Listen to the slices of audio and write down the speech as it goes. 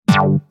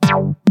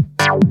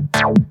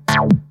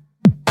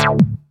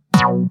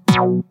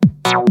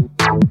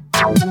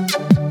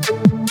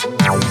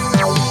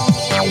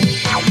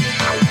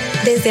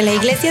Desde la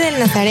Iglesia del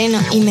Nazareno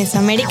y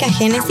Mesoamérica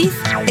Génesis,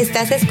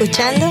 estás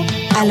escuchando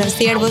a los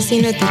siervos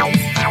inútiles.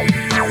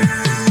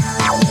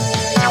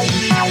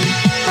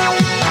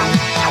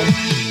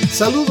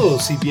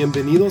 Saludos y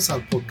bienvenidos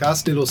al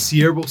podcast de los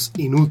siervos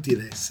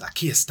inútiles.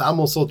 Aquí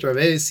estamos otra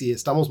vez y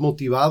estamos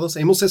motivados.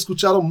 Hemos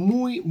escuchado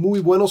muy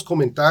buenos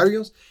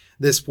comentarios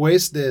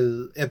después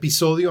del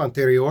episodio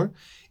anterior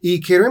y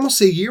queremos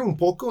seguir un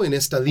poco en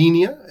esta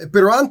línea,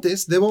 pero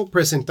antes debo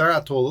presentar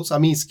a todos. A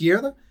mi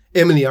izquierda,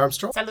 Emily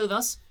Armstrong.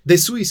 Saludos. De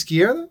su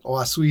izquierda, o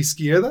a su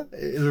izquierda,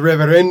 el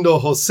reverendo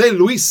José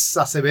Luis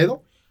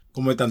Acevedo.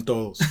 ¿Cómo están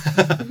todos?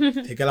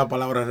 Es que la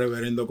palabra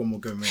reverendo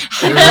como que me...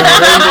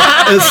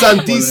 El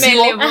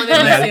Santísimo. Me elevó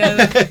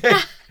demasiado.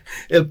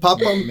 El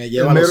Papa. Me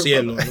lleva a los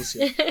cielos.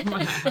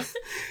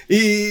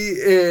 Y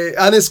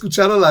han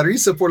escuchado la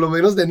risa, por lo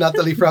menos, de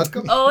Natalie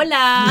Frasco.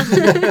 Hola.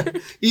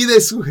 Y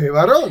de Suje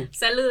Barón.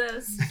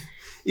 Saludos.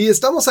 Y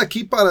estamos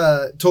aquí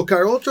para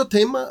tocar otro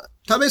tema,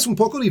 tal vez un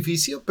poco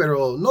difícil,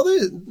 pero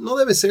no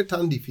debe ser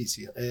tan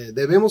difícil.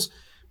 Debemos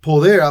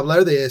poder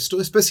hablar de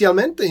esto,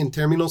 especialmente en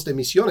términos de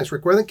misiones.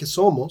 Recuerden que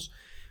somos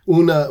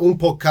un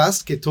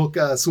podcast que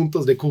toca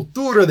asuntos de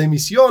cultura, de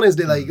misiones,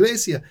 de la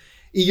iglesia.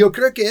 Y yo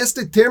creo que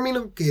este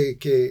término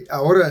que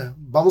ahora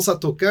vamos a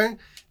tocar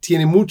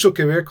tiene mucho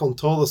que ver con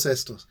todos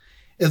estos.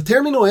 El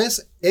término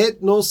es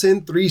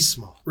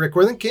etnocentrismo.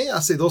 Recuerden que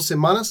hace 2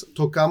 semanas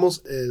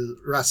tocamos el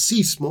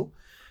racismo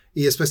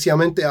y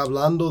especialmente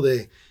hablando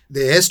de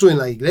esto en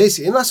la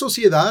iglesia, en la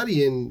sociedad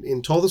y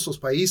en todos los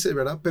países,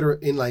 ¿verdad? Pero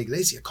en la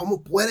iglesia,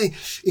 ¿cómo puede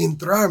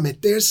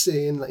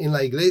meterse en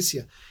la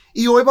iglesia?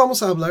 Y hoy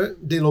vamos a hablar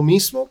de lo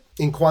mismo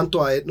en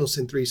cuanto a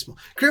etnocentrismo.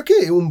 Creo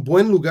que un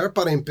buen lugar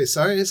para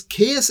empezar es,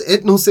 ¿qué es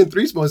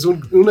etnocentrismo? Es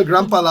una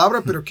gran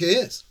palabra, pero ¿qué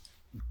es?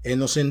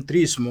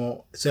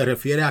 Etnocentrismo se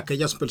refiere a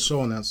aquellas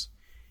personas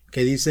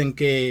que dicen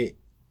que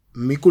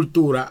mi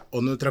cultura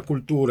o nuestra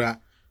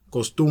cultura,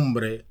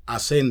 costumbre,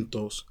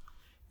 acentos,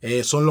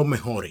 son los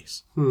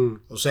mejores.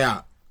 O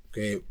sea,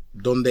 que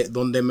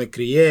donde me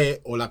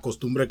crié o la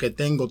costumbre que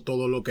tengo,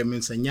 todo lo que me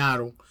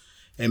enseñaron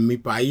en mi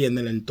país, en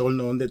el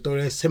entorno donde estoy,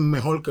 es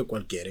mejor que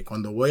cualquiera. Y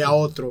cuando voy a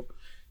otro,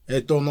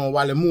 esto no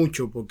vale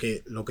mucho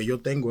porque lo que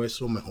yo tengo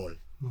es lo mejor.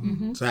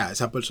 O sea,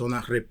 esas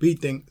personas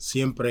repiten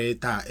siempre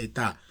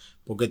esta,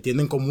 porque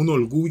tienen como un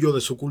orgullo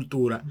de su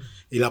cultura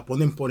y la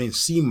ponen por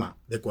encima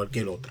de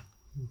cualquier otra.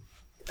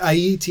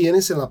 Ahí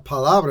tienes en la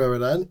palabra,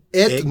 ¿verdad?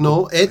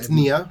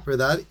 Etnia,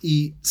 ¿verdad?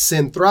 Y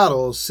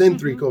centrado,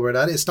 céntrico,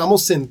 ¿verdad?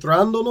 Estamos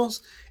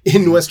centrándonos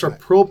en nuestra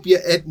propia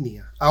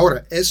etnia.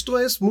 Ahora, esto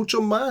es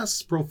mucho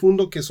más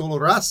profundo que solo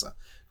raza,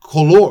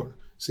 color,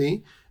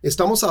 ¿sí?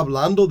 Estamos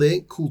hablando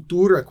de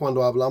cultura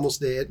cuando hablamos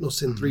de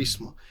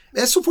etnocentrismo.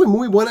 Eso fue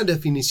muy buena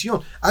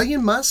definición.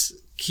 ¿Alguien más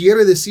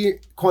quiere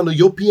decir, cuando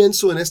yo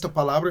pienso en esta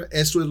palabra,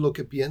 eso es lo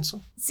que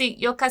pienso? Sí,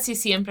 yo casi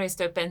siempre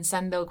estoy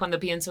pensando, cuando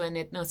pienso en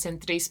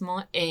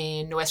etnocentrismo,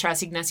 en nuestra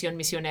asignación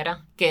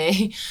misionera,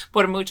 que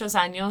por muchos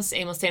años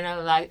hemos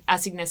tenido la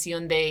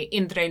asignación de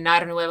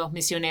entrenar nuevos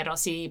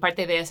misioneros, y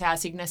parte de esa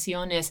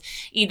asignación es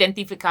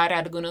identificar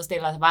algunas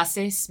de las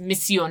bases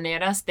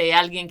misioneras de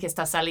alguien que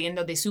está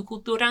saliendo de su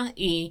cultura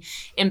y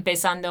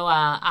empezando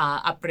a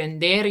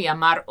aprender y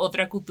amar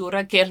otra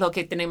cultura, que es lo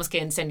que tenemos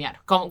que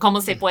enseñar,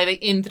 cómo se puede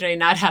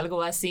entrenar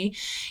algo así.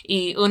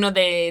 Y uno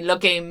de lo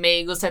que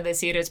me gusta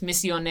decir es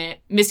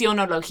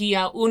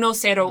misionología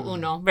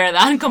 101,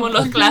 ¿verdad? Como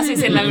las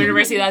clases en la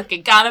universidad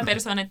que cada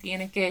persona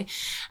tiene que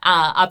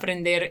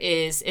aprender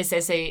es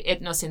ese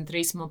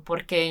etnocentrismo,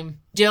 porque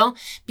yo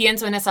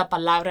pienso en esa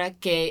palabra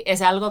que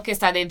es algo que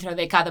está dentro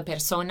de cada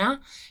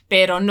persona,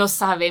 pero no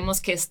sabemos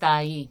que está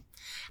ahí.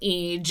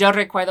 Y yo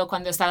recuerdo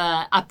cuando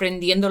estaba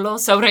aprendiéndolo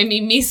sobre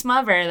mí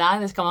misma,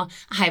 ¿verdad? Es como,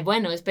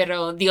 bueno,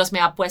 pero Dios me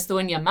ha puesto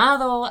un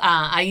llamado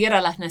a ir a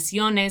las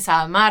naciones,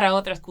 a amar a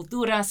otras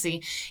culturas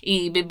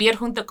y vivir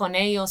junto con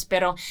ellos,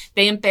 pero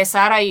de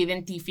empezar a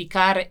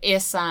identificar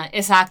esa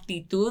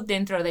actitud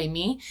dentro de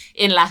mí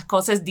en las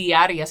cosas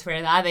diarias,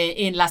 ¿verdad?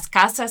 En las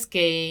casas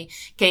que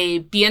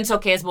pienso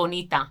que es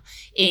bonita,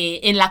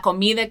 en la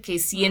comida que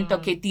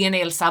siento que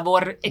tiene el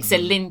sabor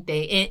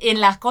excelente, en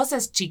las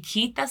cosas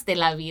chiquitas de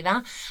la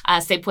vida.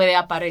 Se puede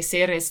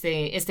aparecer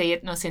este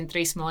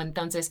etnocentrismo.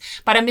 Entonces,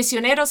 para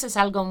misioneros es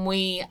algo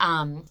muy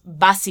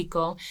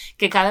básico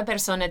que cada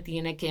persona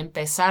tiene que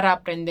empezar a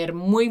aprender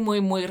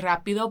muy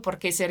rápido,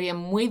 porque sería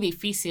muy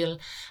difícil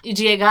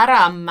llegar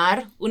a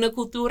amar una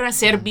cultura,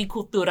 ser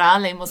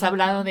bicultural. Hemos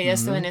hablado de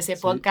esto en ese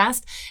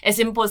podcast. Es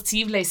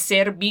imposible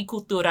ser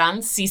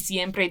bicultural si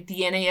siempre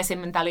tiene esa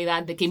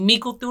mentalidad de que mi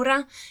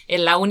cultura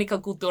es la única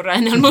cultura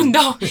en el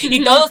mundo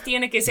y todos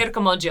tienen que ser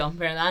como yo,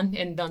 ¿verdad?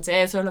 Entonces,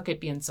 eso es lo que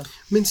pienso.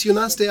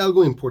 Mencionaste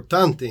algo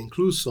importante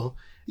incluso.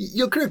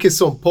 Yo creo que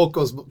son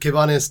pocos que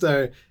van a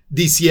estar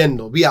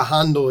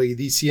viajando y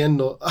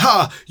diciendo,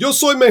 yo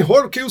soy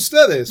mejor que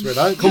ustedes,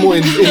 ¿verdad? Como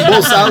en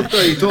voz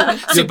alta y todo.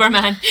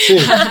 Superman. Sí,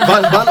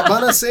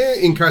 van a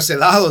ser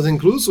encarcelados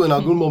incluso en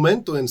algún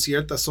momento en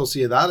ciertas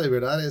sociedades,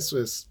 ¿verdad?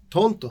 Eso es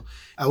tonto.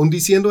 Aún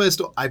diciendo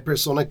esto, hay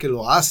personas que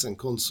lo hacen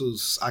con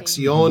sus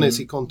acciones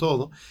y con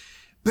todo.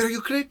 Pero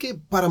yo creo que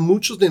para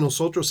muchos de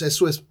nosotros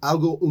eso es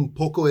algo un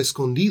poco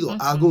escondido,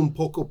 algo un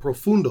poco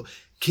profundo,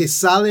 que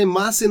sale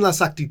más en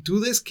las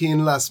actitudes que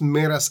en las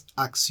meras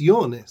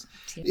acciones.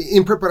 Sí.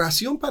 En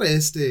preparación para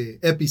este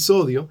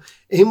episodio,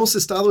 hemos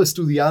estado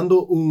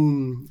estudiando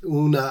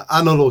una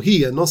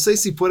analogía. No sé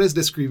si puedes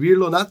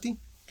describirlo, Nati.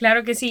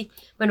 Claro que sí.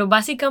 Bueno,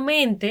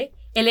 básicamente,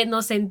 el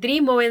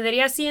etnocentrismo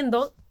vendría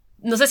siendo,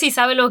 no sé si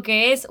sabe lo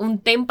que es un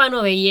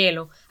témpano de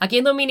hielo. Aquí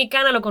en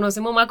Dominicana lo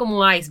conocemos más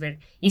como iceberg.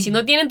 Y si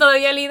no tienen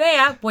todavía la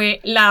idea, pues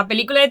la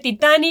película de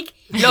Titanic,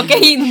 lo que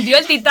hundió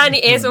el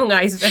Titanic es un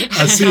iceberg.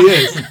 Así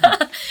es.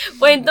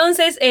 Pues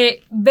entonces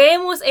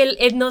vemos el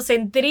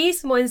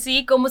etnocentrismo en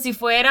sí como si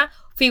fuera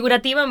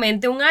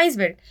figurativamente un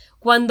iceberg.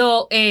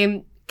 Cuando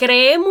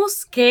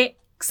creemos que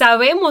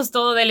sabemos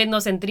todo del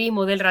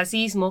etnocentrismo, del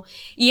racismo,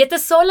 y este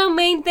es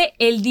solamente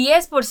el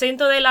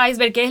 10% del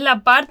iceberg, que es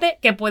la parte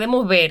que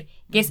podemos ver,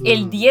 que es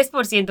el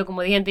 10%,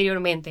 como dije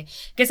anteriormente.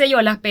 Qué sé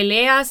yo, las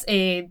peleas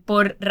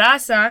por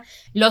raza,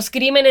 los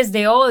crímenes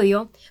de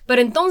odio,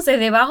 pero entonces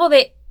debajo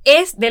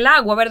del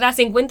agua, ¿verdad?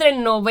 Se encuentra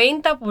el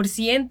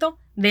 90%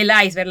 del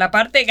iceberg, la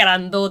parte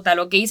grandota,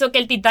 lo que hizo que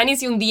el Titanic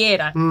se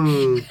hundiera,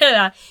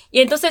 ¿verdad? Y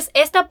entonces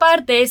esta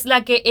parte es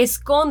la que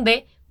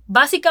esconde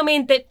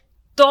básicamente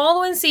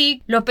todo en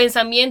sí, los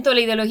pensamientos,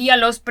 la ideología,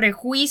 los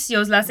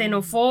prejuicios, la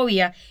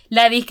xenofobia,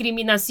 la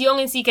discriminación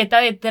en sí que está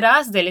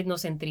detrás del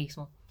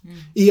etnocentrismo.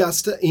 Y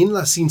hasta en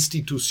las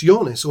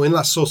instituciones o en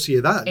la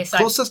sociedad.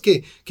 Exacto. Cosas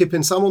que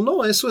pensamos,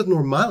 no, eso es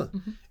normal.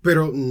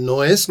 Pero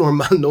no es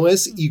normal, no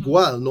es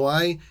igual. No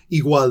hay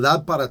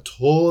igualdad para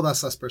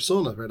todas las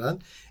personas, ¿verdad?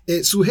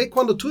 Suje,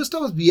 cuando tú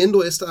estabas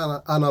viendo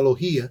esta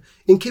analogía,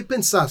 ¿en qué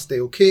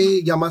pensaste o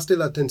qué llamaste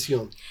la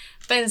atención?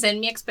 Pensé en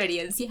mi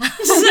experiencia.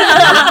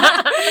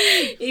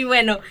 Y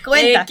bueno,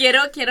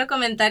 quiero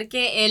comentar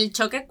que el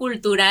choque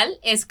cultural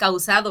es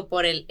causado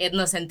por el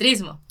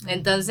etnocentrismo.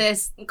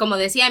 Entonces, como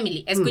decía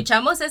Emily,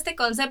 escuchamos este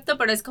concepto,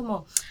 pero es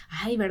como,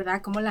 ay,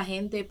 ¿verdad? ¿Cómo la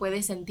gente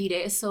puede sentir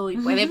eso y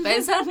puede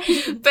pensar?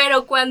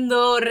 Pero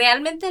cuando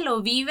realmente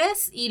lo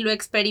vives y lo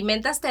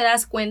experimentas, te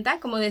das cuenta,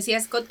 como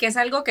decía Scott, que es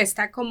algo que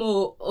está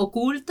como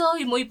oculto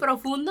y muy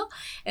profundo.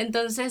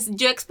 Entonces,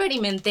 yo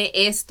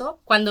experimenté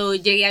esto cuando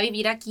llegué a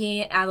vivir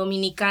aquí a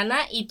Dominicana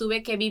y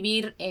tuve que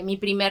vivir mi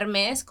primer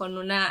mes con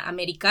una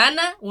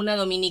americana, una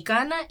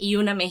dominicana y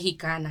una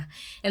mexicana.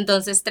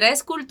 Entonces,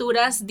 3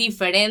 culturas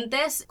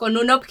diferentes con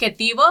un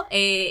objetivo,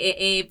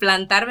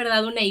 plantar,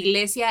 ¿verdad?, una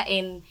iglesia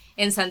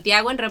en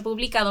Santiago, en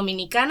República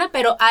Dominicana,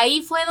 pero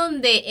ahí fue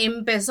donde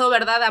empezó,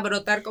 ¿verdad?, a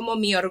brotar como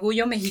mi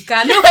orgullo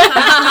mexicano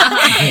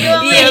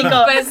y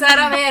empezar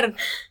a ver,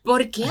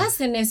 ¿por qué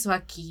hacen eso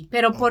aquí?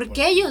 ¿Pero por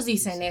qué ellos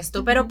dicen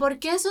esto? ¿Pero por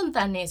qué son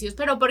tan necios?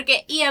 ¿Pero por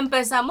qué? Y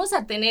empezamos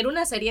a tener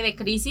una serie de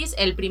crisis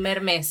el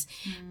primer mes,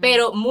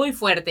 pero muy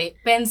fuerte,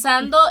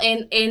 pensando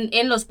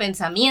en los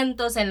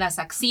pensamientos, en las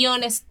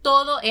acciones,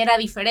 todo era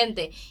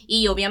diferente,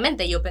 y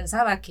obviamente yo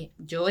pensaba que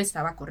yo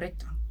estaba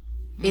correcto.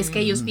 Es que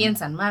ellos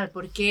piensan mal,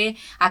 ¿por qué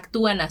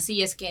actúan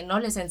así? Es que no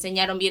les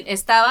enseñaron bien.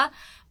 Estaba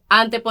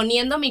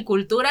anteponiendo mi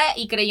cultura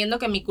y creyendo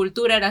que mi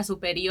cultura era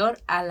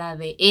superior a la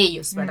de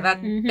ellos,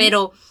 ¿verdad?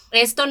 Pero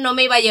esto no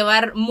me iba a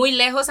llevar muy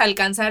lejos a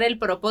alcanzar el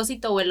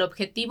propósito o el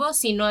objetivo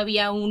si no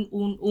había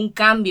un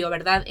cambio,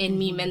 ¿verdad?, en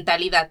mi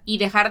mentalidad y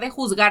dejar de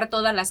juzgar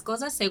todas las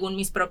cosas según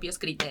mis propios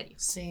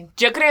criterios. Sí,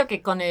 yo creo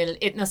que con el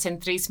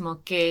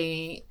etnocentrismo,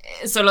 que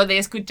solo de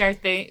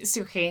escucharte,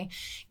 Suje,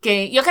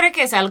 que yo creo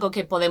que es algo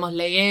que podemos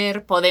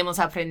leer, podemos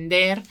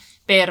aprender,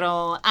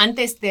 pero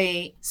antes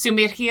de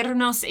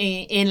sumergirnos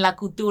en la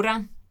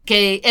cultura,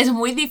 que es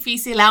muy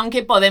difícil,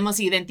 aunque podemos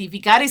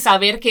identificar y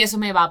saber que eso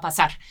me va a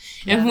pasar.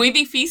 Yeah. Es muy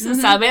difícil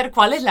saber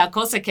cuál es la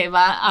cosa que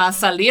va a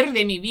salir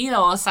de mi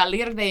vida o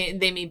salir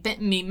de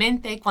mi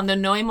mente cuando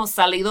no hemos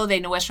salido de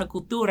nuestra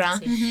cultura.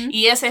 Sí.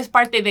 Y esa es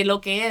parte de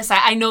lo que es.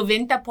 Hay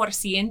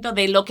 90%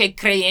 de lo que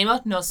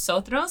creemos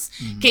nosotros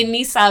que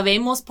ni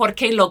sabemos por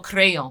qué lo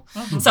creo.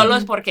 Solo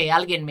es porque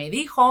alguien me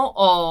dijo,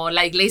 o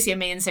la iglesia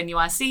me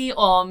enseñó así,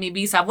 o mi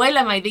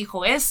bisabuela me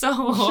dijo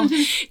eso.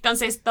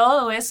 Entonces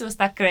todo eso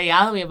está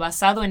creado y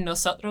basado en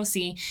nosotros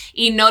y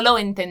no lo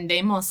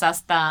entendemos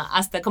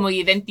hasta como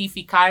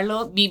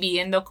identificarlo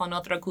viviendo con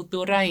otra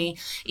cultura y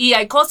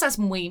hay cosas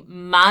muy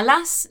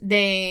malas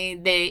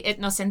de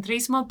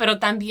etnocentrismo, pero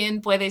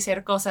también puede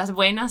ser cosas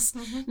buenas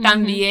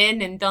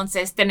también.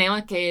 Entonces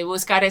tenemos que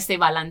buscar ese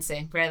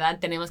balance, ¿verdad?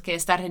 Tenemos que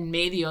estar en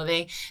medio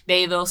de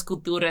 2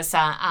 culturas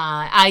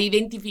a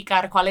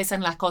identificar cuáles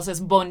son las cosas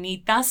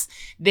bonitas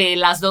de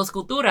las 2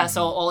 culturas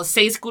o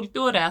 6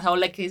 culturas o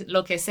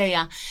lo que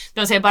sea.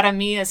 Entonces para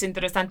mí es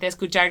interesante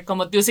escuchar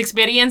como tus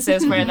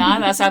experiencias,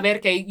 ¿verdad? A saber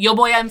que yo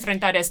voy a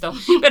enfrentar esto.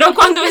 Pero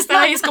cuando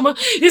está ahí es como,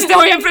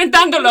 estoy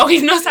enfrentándolo y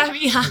no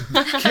sabía.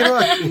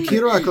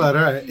 Quiero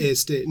aclarar,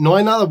 no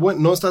hay nada bueno,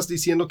 no estás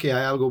diciendo que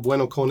hay algo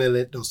bueno con el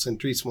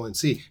etnocentrismo en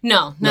sí.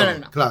 No.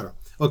 Claro.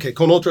 Ok,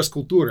 con otras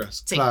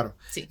culturas, sí, claro.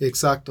 Sí.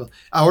 Exacto.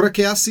 Ahora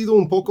que has sido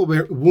un poco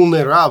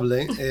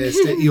vulnerable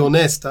y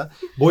honesta,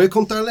 voy a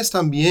contarles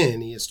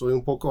también, y estoy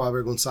un poco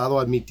avergonzado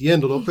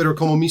admitiéndolo, pero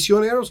como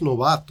misioneros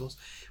novatos,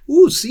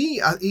 sí,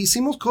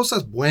 hicimos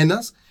cosas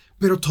buenas,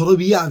 pero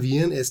todavía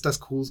habían estas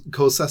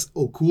cosas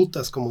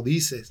ocultas, como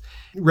dices.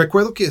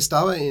 Recuerdo que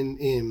estaba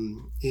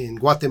en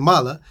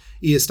Guatemala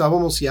y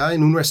estábamos ya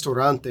en un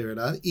restaurante,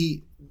 ¿verdad?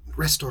 Y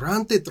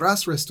restaurante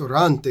tras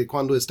restaurante,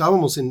 cuando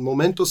estábamos en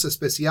momentos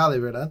especiales,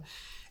 ¿verdad?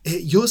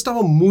 Yo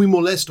estaba muy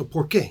molesto.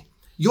 ¿Por qué?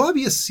 Yo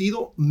había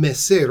sido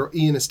mesero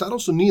y en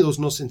Estados Unidos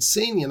nos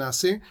enseñan a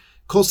hacer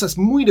cosas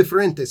muy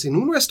diferentes. En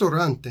un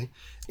restaurante,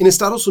 en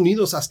Estados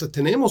Unidos hasta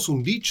tenemos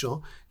un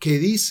dicho que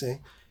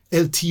dice,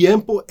 el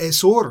tiempo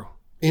es oro.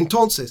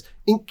 Entonces,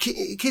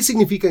 ¿qué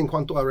significa en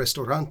cuanto a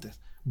restaurantes?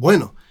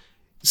 Bueno,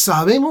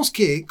 sabemos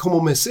que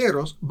como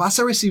meseros vas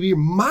a recibir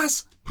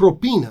más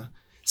propina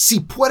si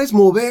puedes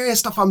mover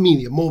esta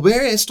familia,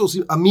 mover estos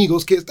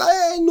amigos que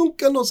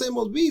nunca nos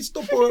hemos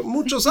visto por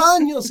muchos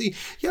años y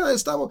ya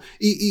estamos.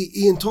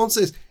 Y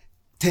entonces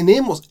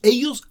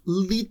ellos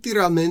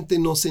literalmente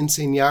nos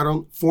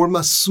enseñaron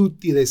formas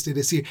sutiles de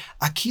decir,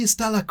 aquí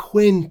está la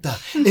cuenta,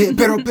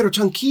 pero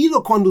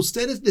tranquilo cuando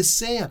ustedes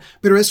desean,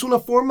 pero es una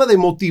forma de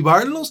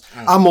motivarlos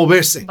a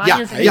moverse.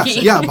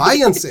 Ya,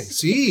 váyanse,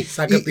 sí.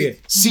 Saca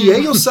pie. Si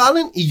ellos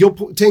salen y yo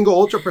tengo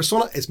otra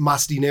persona, es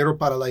más dinero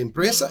para la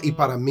empresa y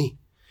para mí.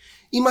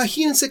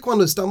 Imagínense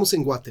cuando estamos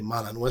en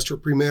Guatemala,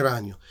 nuestro primer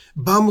año,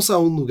 vamos a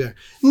un lugar,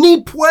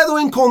 ni puedo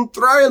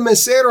encontrar el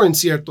mesero en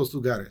ciertos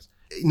lugares.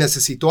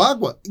 Necesito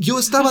agua. Yo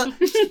estaba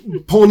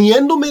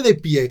poniéndome de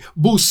pie,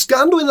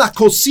 buscando en la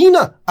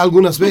cocina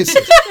algunas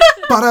veces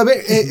para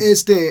ver,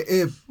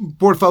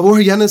 por favor,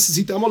 ya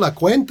necesitamos la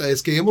cuenta.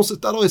 Es que hemos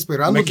estado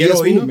esperando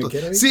 10 minutos.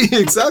 Sí,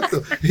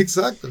 exacto.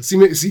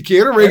 Si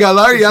quiero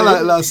regalar ya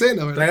la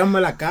cena, ¿verdad? Tráiganme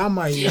la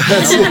cama.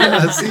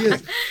 Así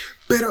es.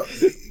 Pero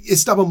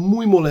estaba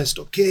muy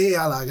molesto. Qué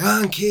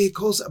halagán, qué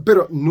cosa.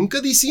 Pero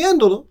nunca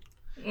diciéndolo.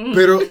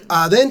 Pero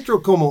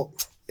adentro como,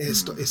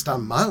 esto está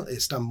mal,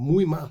 está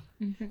muy mal.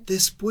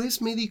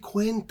 Después me di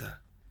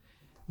cuenta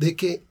de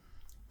que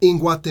en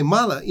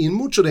Guatemala y en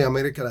mucho de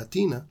América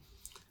Latina,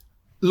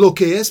 lo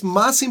que es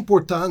más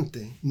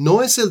importante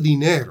no es el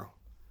dinero,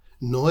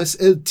 no es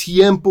el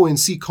tiempo en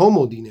sí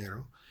como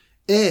dinero,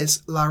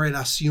 es la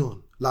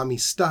relación, la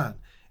amistad,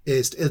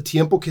 es el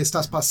tiempo que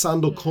estás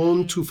pasando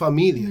con tu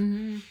familia.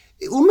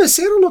 Un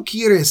mesero no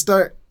quiere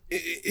estar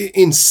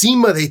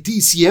encima de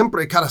ti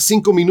siempre, cada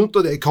 5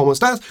 minutos de ¿cómo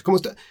estás?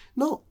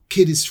 No,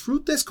 que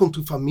disfrutes con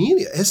tu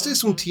familia. Este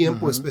es un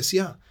tiempo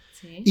especial.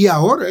 Sí. Y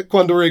ahora,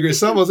 cuando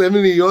regresamos,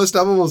 Emily y yo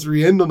estábamos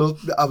riéndonos,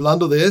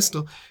 hablando de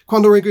esto.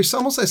 Cuando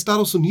regresamos a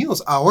Estados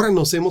Unidos, ahora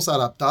nos hemos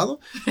adaptado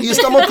y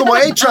estamos como,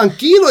 hey,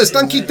 tranquilo,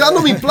 están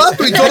quitando mi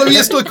plato y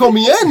todavía estoy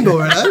comiendo,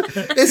 ¿verdad?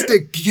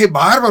 Qué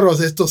bárbaros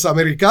estos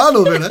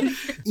americanos, ¿verdad?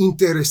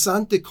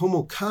 Interesante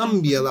cómo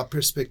cambia la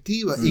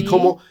perspectiva y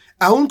cómo,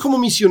 aún como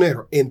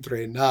misionero,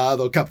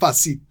 entrenado,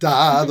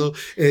 capacitado,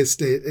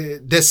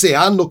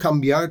 deseando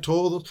cambiar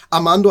todo,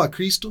 amando a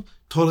Cristo,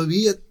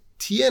 todavía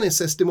tienes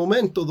este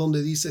momento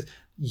donde dices,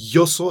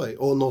 yo soy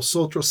o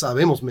nosotros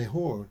sabemos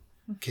mejor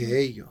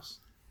que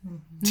ellos.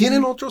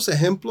 ¿Tienen otros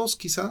ejemplos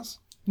quizás?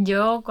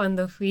 Yo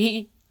cuando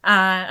fui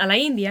a la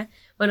India,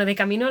 bueno, de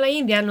camino a la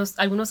India,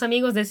 algunos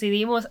amigos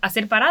decidimos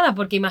hacer parada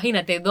porque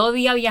imagínate, 2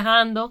 días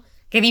viajando,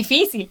 qué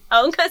difícil.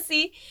 Aún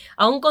así,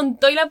 aún con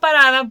toda la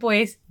parada,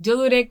 pues yo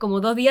duré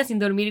como 2 días sin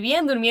dormir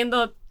bien,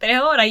 durmiendo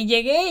 3 horas y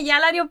llegué ya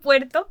al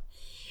aeropuerto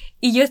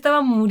y yo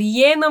estaba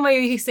muriéndome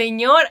y dije,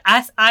 Señor,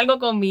 haz algo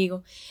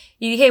conmigo.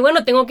 Y dije,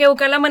 bueno, tengo que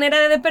buscar la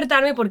manera de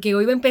despertarme porque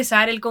hoy va a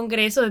empezar el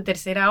congreso de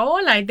tercera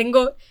ola y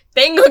tengo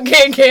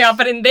que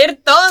aprender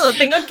todo,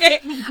 tengo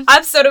que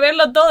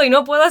absorberlo todo y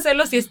no puedo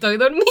hacerlo si estoy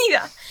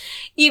dormida.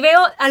 Y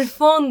veo al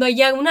fondo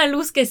ya una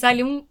luz que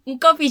sale, un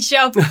coffee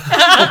shop.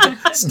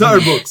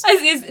 Starbucks.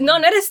 Así es. No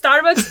era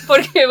Starbucks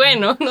porque,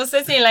 bueno, no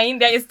sé si en la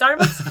India hay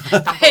Starbucks,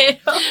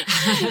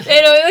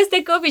 pero veo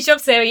este coffee shop,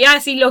 se veía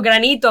así los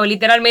granitos,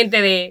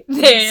 literalmente de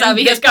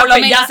sabías que por lo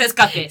menos es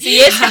café. Sí,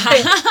 es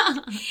café.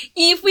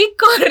 Y fui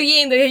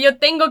corriendo, y dije, yo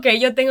tengo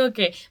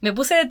que. Me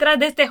puse detrás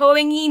de este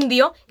joven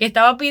indio que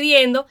estaba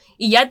pidiendo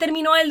y ya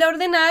terminó el de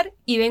ordenar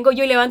y vengo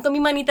yo y levanto mi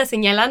manita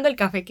señalando el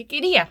café que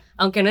quería.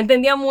 Aunque no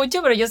entendía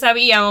mucho, pero yo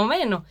sabía más o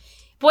menos.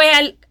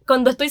 Pues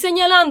cuando estoy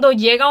señalando,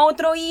 llega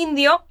otro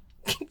indio,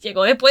 que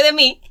llegó después de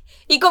mí,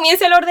 y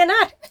comienza a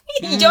ordenar.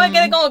 Y yo me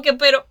quedé como que,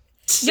 pero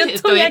yo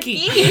estoy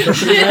aquí.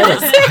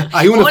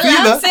 Hay una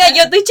fila. O sea,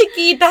 yo estoy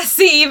chiquita,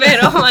 sí,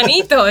 pero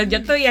manito, yo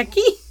estoy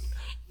aquí.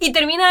 Y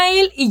termina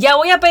él y ya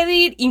voy a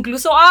pedir,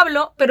 incluso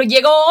hablo, pero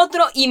llegó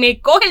otro y me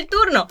coge el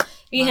turno.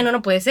 Y dije,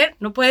 no puede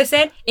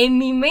ser. En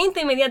mi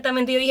mente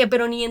inmediatamente yo dije,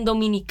 pero ni en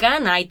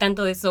Dominicana hay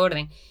tanto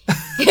desorden.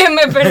 Que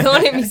me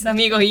perdonen mis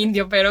amigos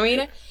indios, pero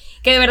mira,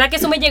 que de verdad que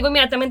eso me llegó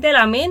inmediatamente a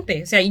la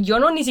mente. O sea, y yo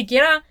ni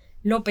siquiera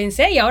lo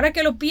pensé y ahora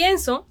que lo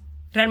pienso,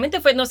 realmente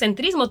fue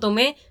etnocentrismo.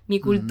 Tomé mi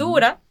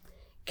cultura,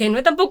 que no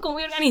es tampoco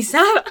muy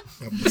organizada,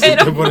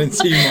 pero, por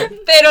encima.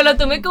 Pero lo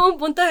tomé como un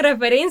punto de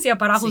referencia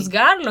para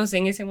juzgarlos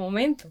en ese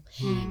momento.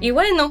 Y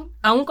bueno,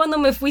 aun cuando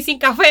me fui sin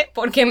café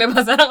porque me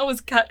pasaron a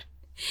buscar,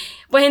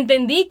 pues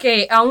entendí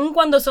que aun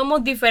cuando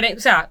somos diferentes,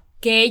 o sea,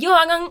 que ellos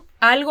hagan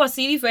algo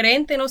así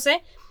diferente, no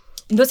sé,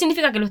 no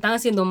significa que lo están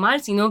haciendo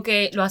mal, sino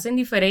que lo hacen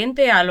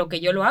diferente a lo que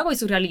yo lo hago y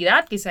su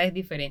realidad quizás es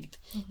diferente.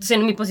 Entonces,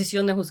 en mi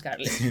posición de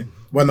juzgarles.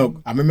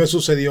 Bueno, a mí me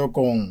sucedió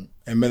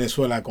en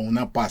Venezuela con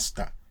una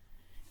pasta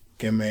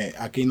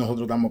aquí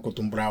nosotros estamos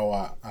acostumbrados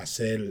a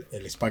hacer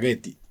el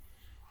espagueti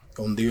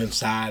hundido en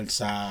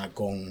salsa,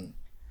 con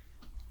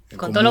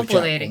todos los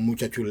poderes. Con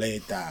mucha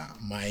chuleta,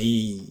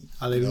 maíz.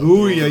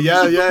 Aleluya,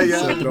 ya.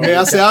 Me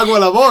hace agua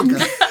la boca.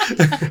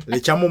 Le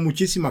echamos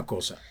muchísimas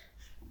cosas.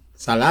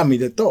 Salami,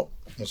 de todo.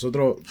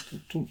 Nosotros,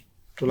 tú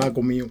la has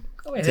comido.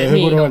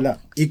 Seguro, ¿verdad?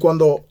 Y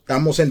cuando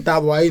estamos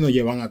sentados ahí, nos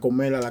llevan a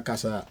comer a la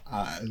casa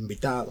al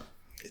invitado.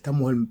 Esta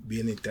mujer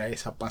viene y trae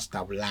esa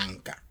pasta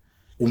blanca,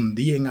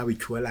 hundida en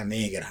habichuela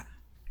negra,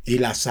 y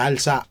la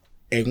salsa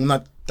en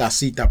una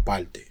tacita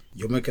aparte.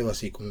 Yo me quedo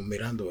así como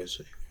mirando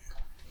eso.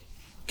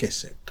 ¿Qué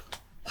es esto?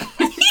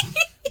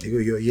 Digo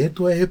yo, y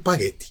esto es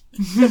espagueti.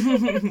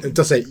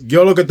 Entonces,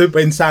 yo lo que estoy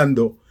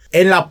pensando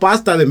en la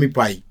pasta de mi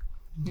país.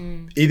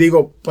 Y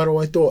digo,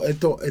 pero esto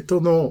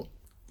no,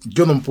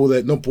 yo no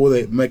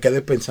pude, me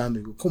quedé pensando,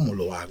 digo, ¿cómo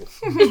lo hago?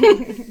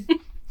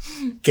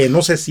 Que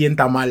no se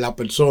sienta mal la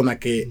persona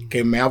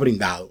que me ha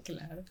brindado.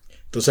 Claro.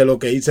 Entonces lo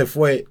que hice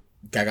fue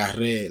que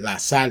agarré la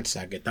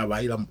salsa que estaba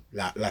ahí,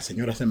 la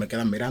señora se me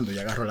queda mirando y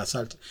agarro la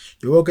salsa.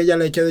 Yo veo que ella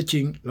le eché de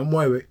chin, lo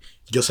mueve,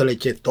 yo se le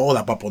eché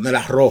toda para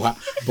ponerla roja,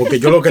 porque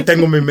yo lo que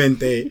tengo en mi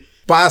mente es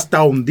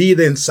pasta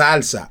hundida en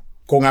salsa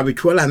con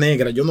habichuela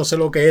negra, yo no sé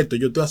lo que es esto,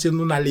 yo estoy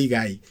haciendo una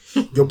liga ahí.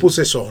 Yo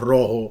puse esos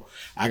rojos,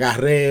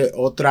 agarré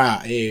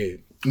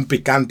un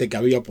picante que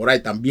había por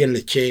ahí, también le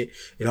eché,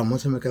 y la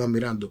mujer se me queda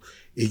mirando,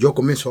 y yo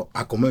comienzo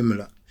a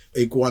comérmela.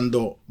 Y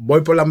cuando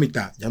voy por la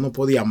mitad, ya no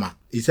podía más.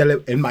 Hice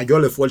el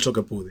mayor esfuerzo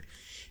que pude.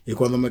 Y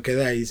cuando me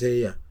quedé ahí,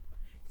 dice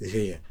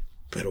ella,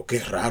 pero qué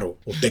raro,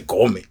 usted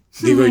come.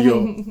 Digo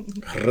yo,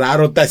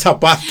 raro está esa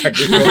pasta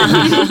que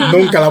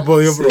nunca la he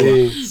podido probar.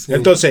 Sí.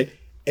 Entonces,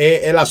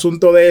 el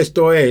asunto de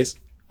esto es,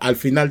 al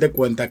final de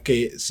cuentas,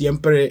 que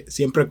siempre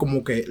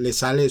como que le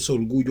sale ese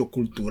orgullo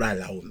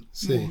cultural a uno.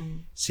 Sí.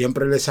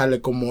 Siempre le sale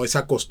como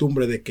esa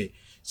costumbre de que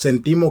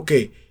sentimos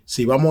que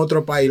si vamos a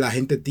otro país, la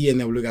gente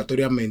tiene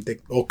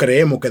obligatoriamente, o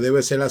creemos que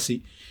debe ser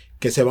así,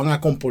 que se van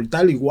a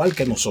comportar igual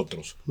que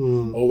nosotros.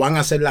 O van a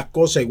hacer las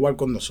cosas igual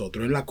con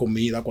nosotros. En la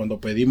comida,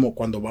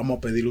 cuando vamos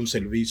a pedir un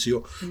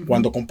servicio,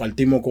 cuando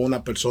compartimos con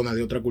una persona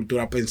de otra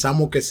cultura,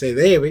 pensamos que se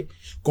debe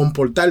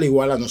comportar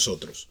igual a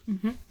nosotros.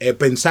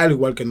 Pensar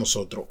igual que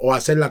nosotros. O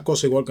hacer las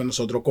cosas igual que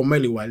nosotros,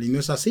 comer igual. Y no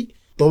es así.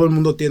 Todo el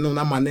mundo tiene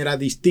una manera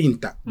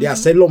distinta de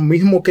hacer lo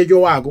mismo que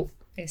yo hago.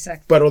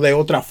 Exacto. Pero de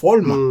otra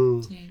forma.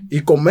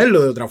 Y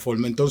comerlo de otra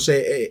forma.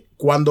 Entonces,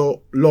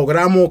 cuando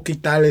logramos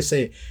quitar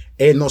ese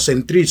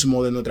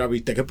etnocentrismo de nuestra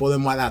vida, que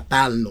podemos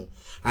adaptarnos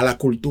a la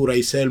cultura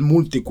y ser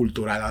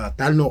multicultural,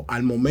 adaptarnos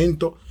al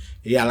momento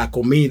y a la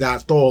comida, a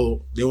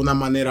todo, de una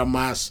manera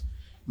más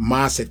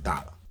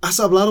aceptada.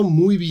 Has hablado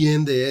muy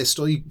bien de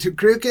esto y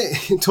creo que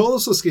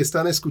todos los que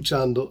están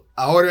escuchando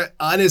ahora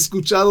han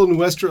escuchado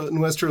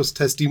nuestros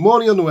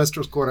testimonios,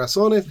 nuestros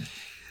corazones.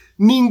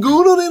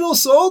 Ninguno de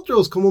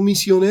nosotros como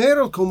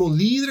misioneros, como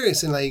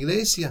líderes en la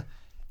iglesia,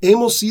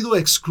 hemos sido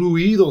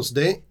excluidos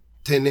de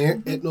tener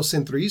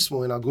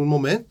etnocentrismo en algún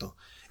momento.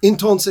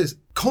 Entonces,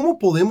 ¿cómo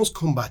podemos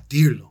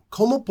combatirlo?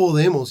 ¿Cómo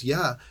podemos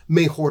ya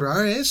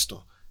mejorar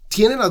esto?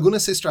 ¿Tienen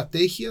algunas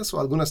estrategias o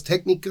algunas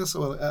técnicas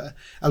o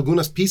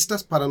algunas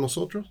pistas para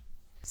nosotros?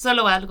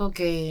 Solo algo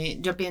que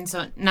yo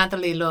pienso,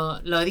 Natalie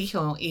lo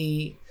dijo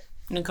y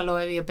nunca lo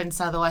había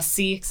pensado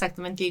así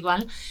exactamente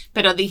igual,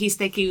 pero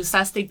dijiste que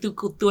usaste tu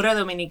cultura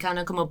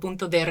dominicana como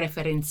punto de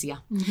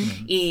referencia.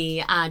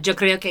 Y yo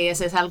creo que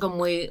eso es algo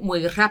muy,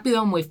 muy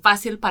rápido, muy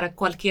fácil para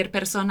cualquier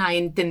persona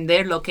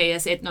entender lo que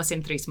es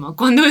etnocentrismo.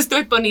 Cuando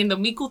estoy poniendo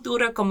mi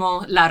cultura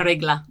como la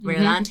regla,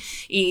 ¿verdad?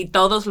 Y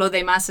todos los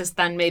demás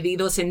están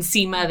medidos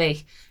encima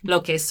de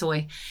lo que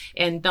soy.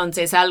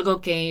 Entonces, algo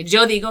que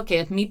yo digo que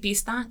es mi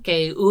pista,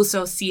 que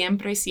uso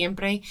siempre,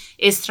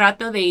 es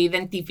trato de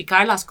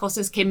identificar las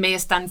cosas que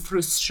me están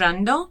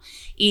frustrando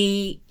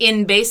y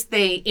en vez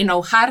de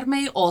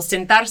enojarme o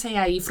sentarse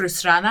ahí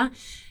frustrada,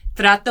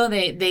 trato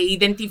de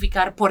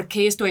identificar por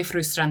qué estoy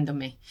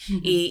frustrándome.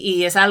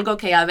 Y es algo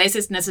que a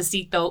veces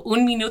necesito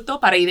 1 minuto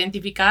para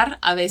identificar,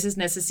 a veces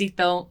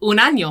necesito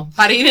 1 año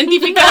para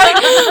identificar.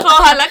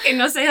 Ojalá que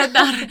no sea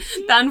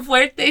tan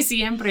fuerte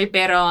siempre,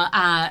 pero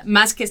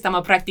más que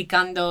estamos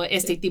practicando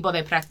este tipo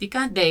de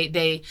práctica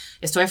de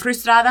estoy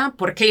frustrada,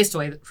 ¿por qué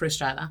estoy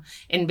frustrada?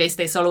 En vez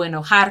de solo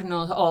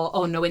enojarnos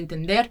o no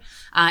entender,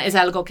 es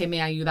algo que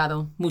me ha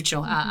ayudado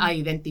mucho a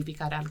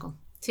identificar algo.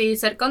 Sí,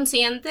 ser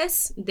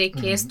conscientes de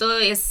que esto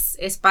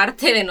es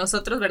parte de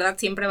nosotros, ¿verdad?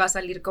 Siempre va a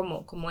salir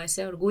como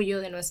ese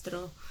orgullo de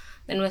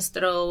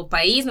nuestro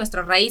país,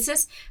 nuestras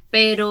raíces,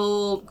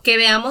 pero que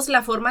veamos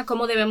la forma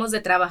como debemos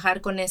de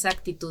trabajar con esa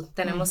actitud.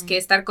 Tenemos que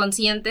estar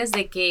conscientes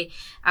de que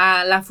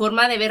la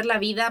forma de ver la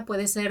vida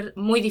puede ser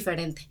muy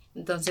diferente.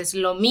 Entonces,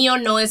 lo mío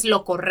no es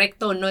lo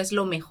correcto, no es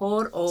lo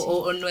mejor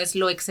o no es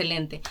lo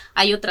excelente.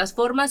 Hay otras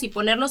formas y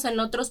ponernos en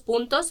otros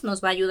puntos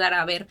nos va a ayudar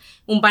a ver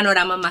un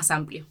panorama más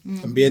amplio.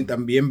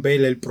 También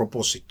ver el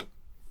propósito.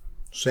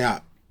 O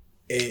sea,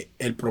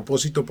 el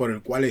propósito por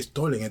el cual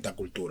estoy en esta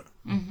cultura.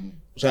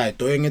 O sea,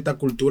 estoy en esta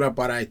cultura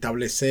para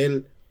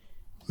establecer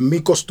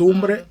mi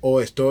costumbre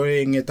o estoy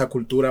en esta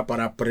cultura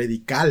para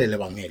predicar el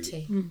evangelio.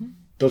 Sí.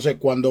 Entonces,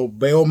 cuando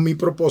veo mi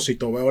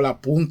propósito, veo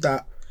la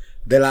punta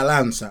de la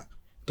lanza,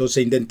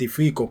 entonces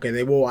identifico que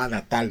debo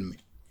adaptarme,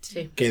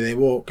 Sí. que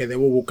debo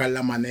buscar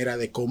la manera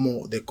de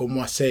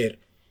cómo hacer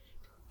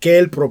que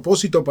el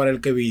propósito para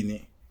el que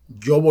vine,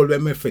 yo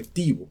volverme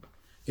efectivo.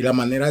 Y la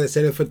manera de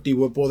ser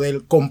efectivo es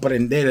poder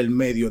comprender el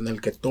medio en el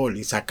que estoy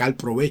y sacar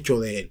provecho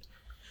de él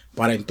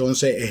para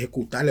entonces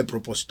ejecutar el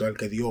propósito al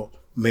que Dios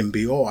me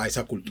envió a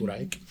esa cultura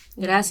X.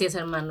 Gracias,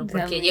 hermano,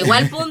 porque Amén. llegó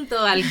al punto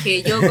al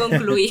que yo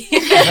concluí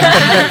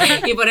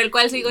y por el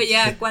cual sigo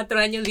ya 4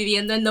 años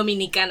viviendo en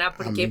Dominicana,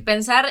 porque Amén.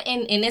 pensar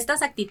en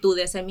estas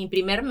actitudes en mi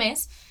primer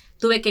mes,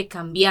 tuve que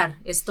cambiar.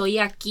 Estoy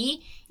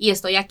aquí y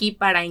estoy aquí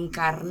para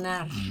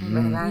encarnar,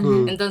 ¿verdad?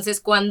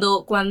 Entonces,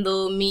 cuando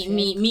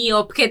mi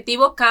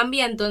objetivo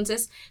cambia,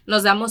 entonces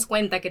nos damos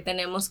cuenta que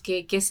tenemos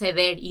que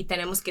ceder y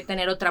tenemos que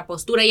tener otra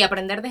postura y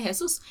aprender de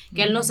Jesús,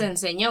 que Él nos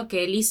enseñó,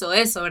 que Él hizo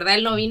eso, ¿verdad?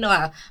 Él no vino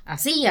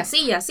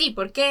así,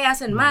 ¿por qué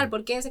hacen mal?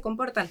 ¿Por qué se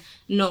comportan?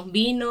 No,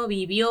 vino,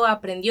 vivió,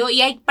 aprendió,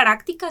 y hay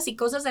prácticas y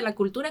cosas de la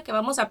cultura que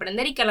vamos a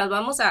aprender y que las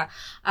vamos a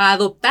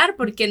adoptar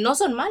porque no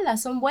son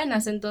malas, son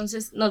buenas,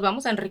 entonces nos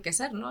vamos a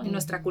enriquecer, ¿no? En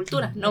nuestra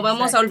cultura. No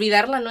vamos a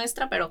olvidar la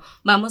nuestra, pero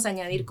vamos a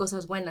añadir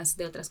cosas buenas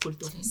de otras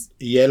culturas.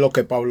 Y es lo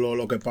que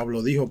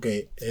Pablo dijo,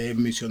 que es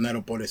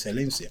misionero por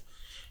excelencia.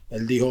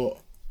 Él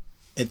dijo,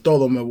 en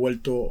todo me he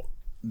vuelto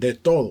de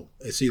todo.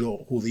 He sido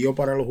judío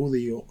para los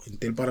judíos,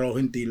 gentil para los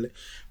gentiles.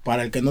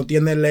 Para el que no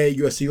tiene ley,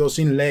 yo he sido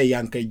sin ley,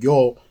 aunque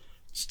yo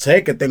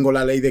sé que tengo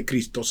la ley de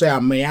Cristo. O sea,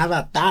 me he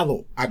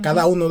adaptado a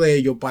cada uno de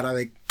ellos para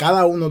de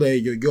cada uno de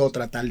ellos yo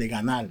tratar de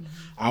ganar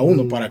a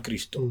uno para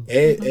Cristo.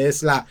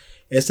 Es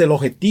el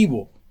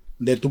objetivo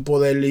de tu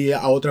poder ir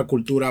a otra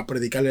cultura a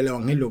predicarle el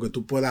evangelio, que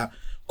tú puedas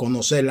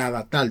conocerla,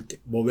 adaptarte,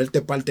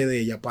 volverte parte de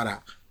ella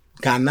para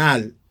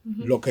ganar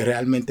lo que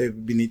realmente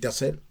viniste a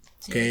hacer,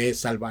 que es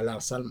salvar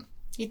las almas.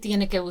 Y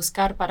tiene que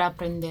buscar para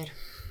aprender.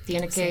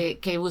 Tiene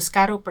que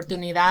buscar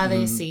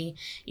oportunidades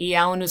y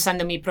aún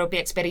usando mi propia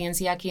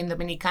experiencia aquí en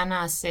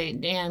Dominicana,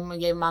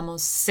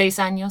 llevamos 6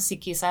 años y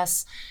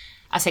quizás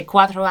hace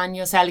 4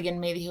 años alguien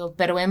me dijo,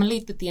 pero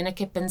Emily, tú tienes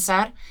que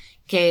pensar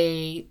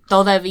que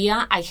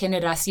todavía hay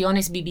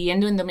generaciones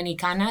viviendo en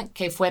Dominicana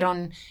que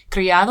fueron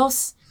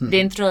criados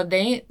dentro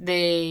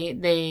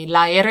de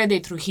la era de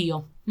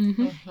Trujillo.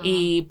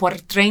 Y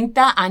por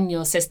 30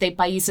 años este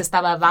país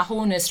estaba bajo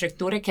una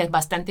estructura que es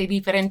bastante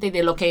diferente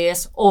de lo que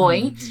es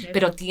hoy,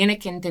 pero tiene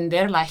que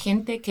entender la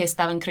gente que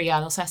estaban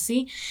criados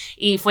así.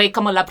 Y fue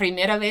como la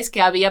primera vez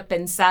que había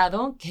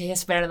pensado que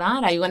es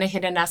verdad, hay una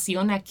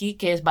generación aquí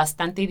que es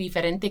bastante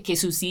diferente que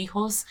sus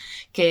hijos,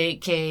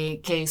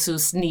 que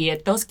sus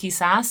nietos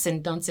quizás.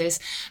 Entonces,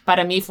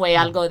 para mí fue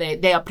algo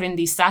de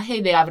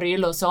aprendizaje, de abrir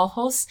los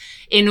ojos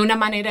en una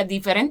manera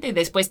diferente.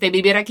 Después de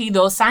vivir aquí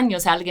 2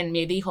 años, alguien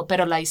me dijo,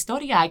 pero la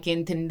historia, hay que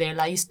entender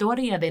la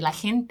historia de la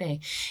gente.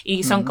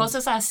 Y son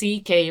cosas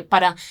así que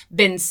para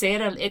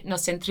vencer el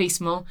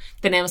etnocentrismo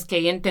tenemos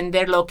que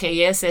entender lo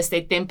que es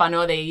este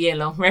témpano de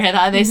hielo,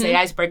 ¿verdad? Ese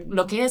iceberg,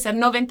 lo que es el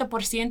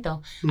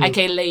 90%. Hay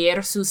que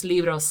leer sus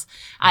libros,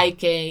 hay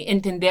que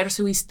entender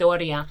su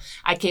historia,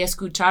 hay que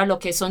escuchar lo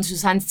que son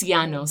sus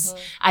ancianos,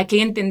 hay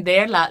que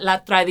entender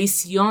la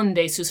tradición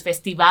de sus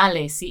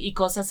festivales y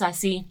cosas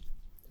así.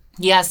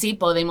 Y así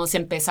podemos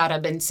empezar a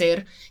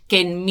vencer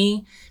que en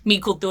mi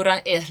cultura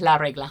es la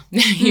regla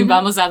y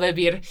vamos a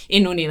vivir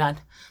en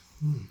unidad.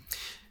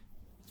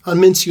 Han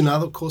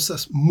mencionado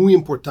cosas muy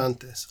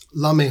importantes.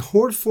 La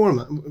mejor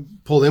forma,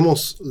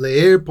 podemos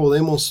leer,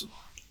 podemos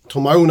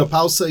tomar una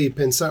pausa y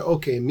pensar,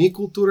 ok, mi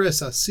cultura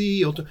es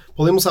así,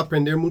 podemos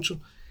aprender mucho.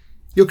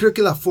 Yo creo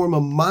que la forma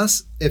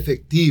más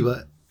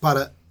efectiva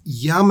para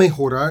ya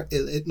mejorar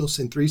el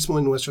etnocentrismo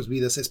en nuestras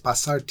vidas es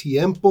pasar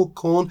tiempo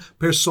con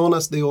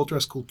personas de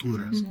otras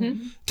culturas.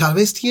 Tal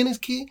vez tienes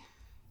que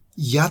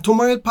ya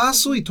tomar el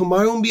paso y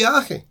tomar un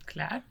viaje.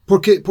 Claro.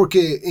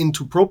 Porque en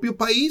tu propio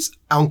país,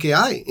 aunque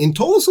en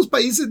todos los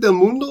países del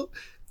mundo,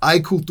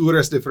 hay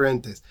culturas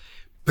diferentes.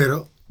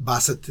 Pero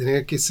vas a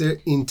tener que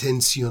ser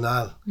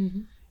intencional.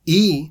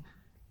 Y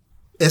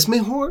es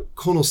mejor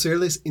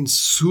conocerles en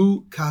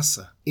su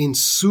casa, en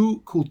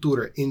su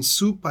cultura, en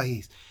su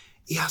país.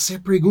 Y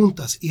hacer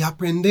preguntas y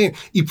aprender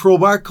y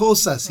probar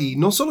cosas. Y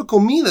no solo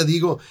comida,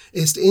 digo,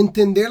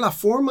 entender la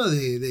forma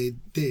de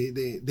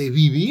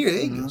vivir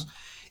ellos.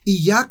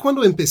 Y ya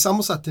cuando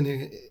empezamos a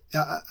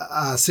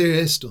hacer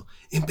esto,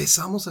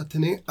 empezamos a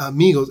tener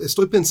amigos.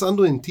 Estoy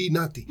pensando en ti,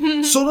 Nati.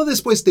 Solo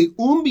después de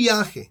un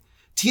viaje,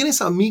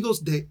 tienes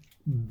amigos de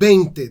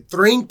 20,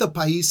 30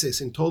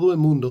 países en todo el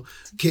mundo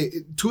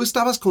que tú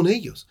estabas con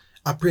ellos,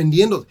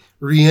 aprendiendo,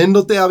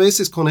 riéndote a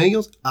veces con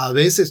ellos, a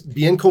veces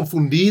bien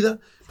confundida.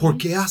 ¿Por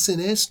qué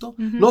hacen esto?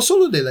 No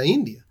solo de la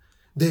India,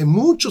 de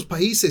muchos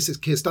países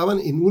que estaban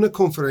en una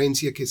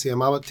conferencia que se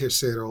llamaba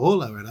Tercera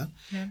Ola, ¿verdad?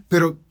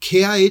 Pero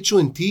 ¿qué ha hecho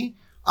en ti?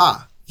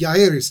 Ya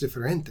eres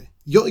diferente.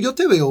 Yo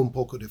te veo un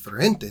poco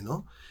diferente,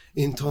 ¿no?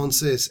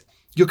 Entonces,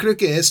 Yo creo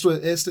que esta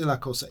es la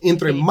cosa.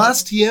 Entre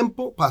más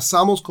tiempo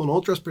pasamos con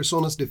otras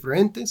personas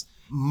diferentes,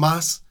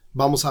 más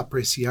vamos a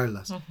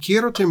apreciarlas.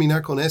 Quiero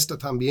terminar con esta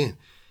también.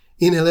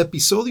 En el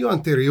episodio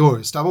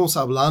anterior estábamos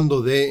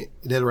hablando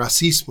del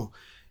racismo.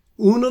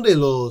 Uno de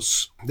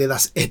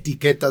las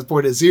etiquetas,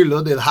 por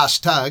decirlo, del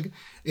hashtag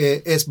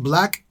es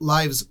Black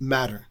Lives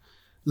Matter.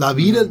 La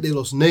vida de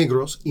los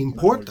negros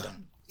importa.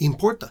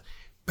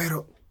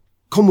 Pero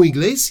como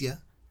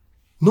iglesia,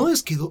 no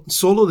es que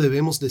solo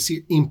debemos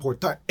decir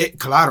importar.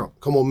 Claro,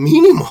 como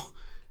mínimo,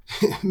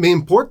 me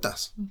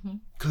importas.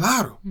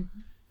 Claro.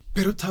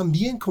 Pero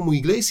también como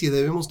iglesia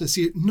debemos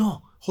decir,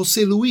 no,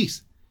 José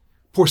Luis,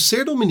 por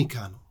ser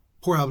dominicano,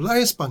 por hablar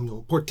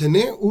español, por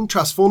tener un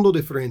trasfondo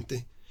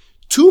diferente,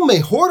 tú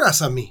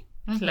mejoras a mí.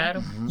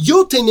 Claro.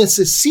 Yo te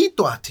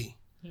necesito a ti.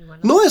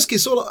 No es que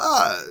solo,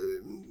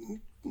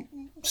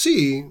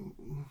 sí,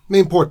 me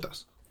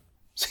importas.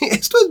 Sí,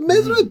 esto es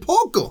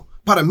poco.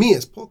 Para mí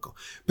es poco.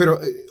 Pero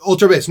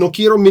otra vez, no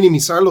quiero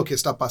minimizar lo que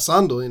está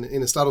pasando en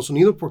Estados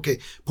Unidos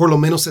porque por lo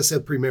menos es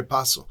el primer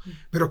paso.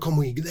 Pero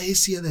como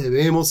iglesia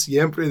debemos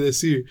siempre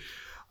decir,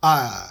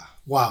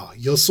 wow,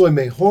 yo soy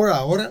mejor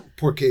ahora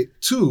porque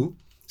tú,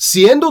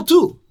 siendo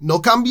tú,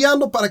 no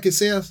cambiando para que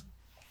seas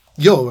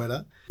yo,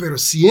 ¿verdad? Pero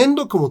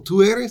siendo como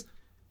tú eres,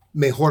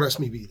 mejoras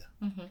mi vida.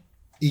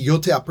 Y yo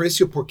te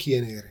aprecio por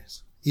quien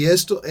eres. Y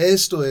esto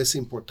es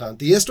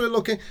importante. Y esto es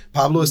lo que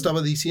Pablo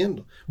estaba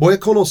diciendo. Voy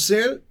a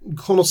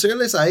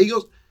conocerles a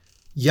ellos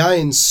ya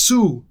en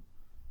su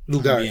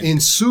lugar, en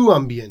su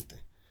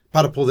ambiente,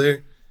 para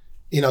poder,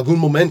 en algún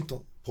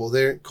momento,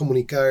 poder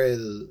comunicar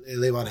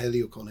el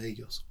evangelio con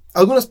ellos.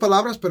 ¿Algunas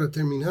palabras para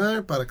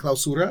terminar, para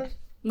clausurar?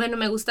 Bueno,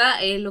 me gusta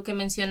lo que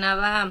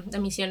mencionaba la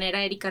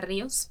misionera Erika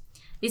Ríos.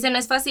 Dice, no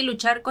es fácil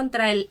luchar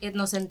contra el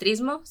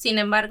etnocentrismo, sin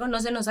embargo,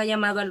 no se nos ha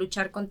llamado a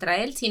luchar contra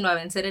él, sino a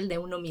vencer el de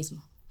uno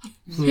mismo.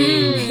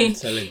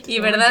 Excelente. Y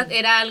verdad,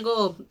 era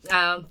algo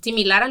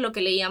similar a lo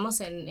que leíamos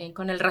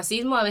con el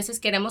racismo. A veces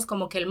queremos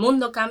como que el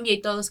mundo cambie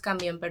y todos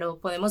cambien, pero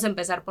podemos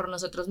empezar por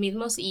nosotros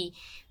mismos y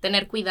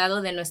tener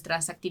cuidado de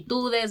nuestras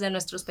actitudes, de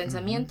nuestros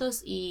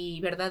pensamientos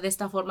y verdad, de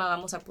esta forma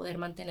vamos a poder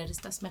mantener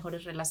estas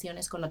mejores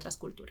relaciones con otras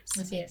culturas.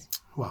 Así es.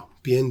 Wow,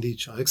 bien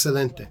dicho,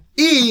 excelente.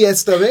 Y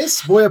esta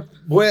vez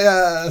voy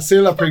a hacer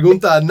la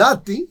pregunta a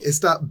Nati,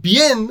 está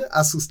bien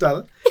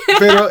asustada,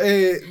 pero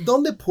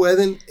 ¿dónde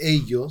pueden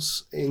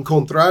ellos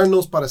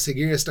encontrarnos para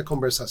seguir esta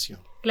conversación?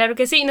 Claro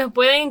que sí, nos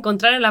pueden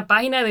encontrar en la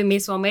página de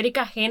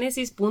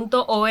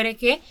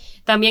mesoamericagenesis.org,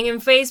 también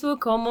en Facebook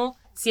como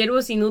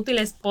Siervos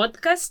Inútiles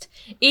Podcast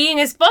y en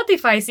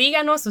Spotify,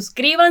 síganos,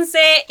 suscríbanse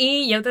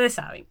y ya ustedes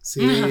saben.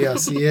 Sí,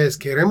 así es,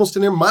 queremos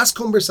tener más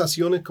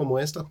conversaciones como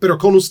esta, pero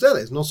con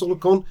ustedes, no solo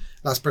con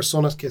las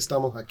personas que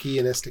estamos aquí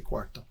en este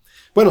cuarto.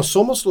 Bueno,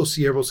 somos los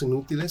Siervos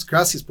Inútiles,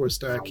 gracias por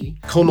estar aquí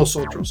con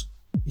nosotros.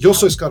 Yo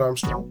soy Scott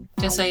Armstrong.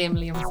 Yo soy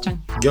Emily Armstrong.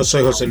 Yo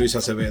soy José Luis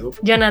Acevedo.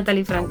 Yo,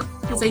 Natalie Franco.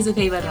 Yo soy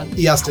Sofía Ibarrón.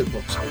 Y hasta el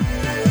próximo.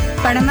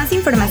 Para más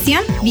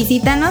información,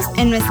 visítanos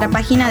en nuestra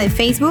página de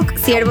Facebook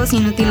Siervos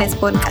Inútiles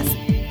Podcast.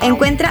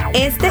 Encuentra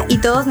este y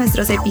todos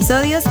nuestros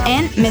episodios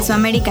en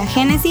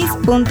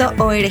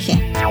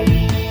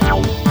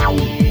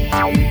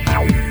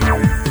mesoamericagenesis.org.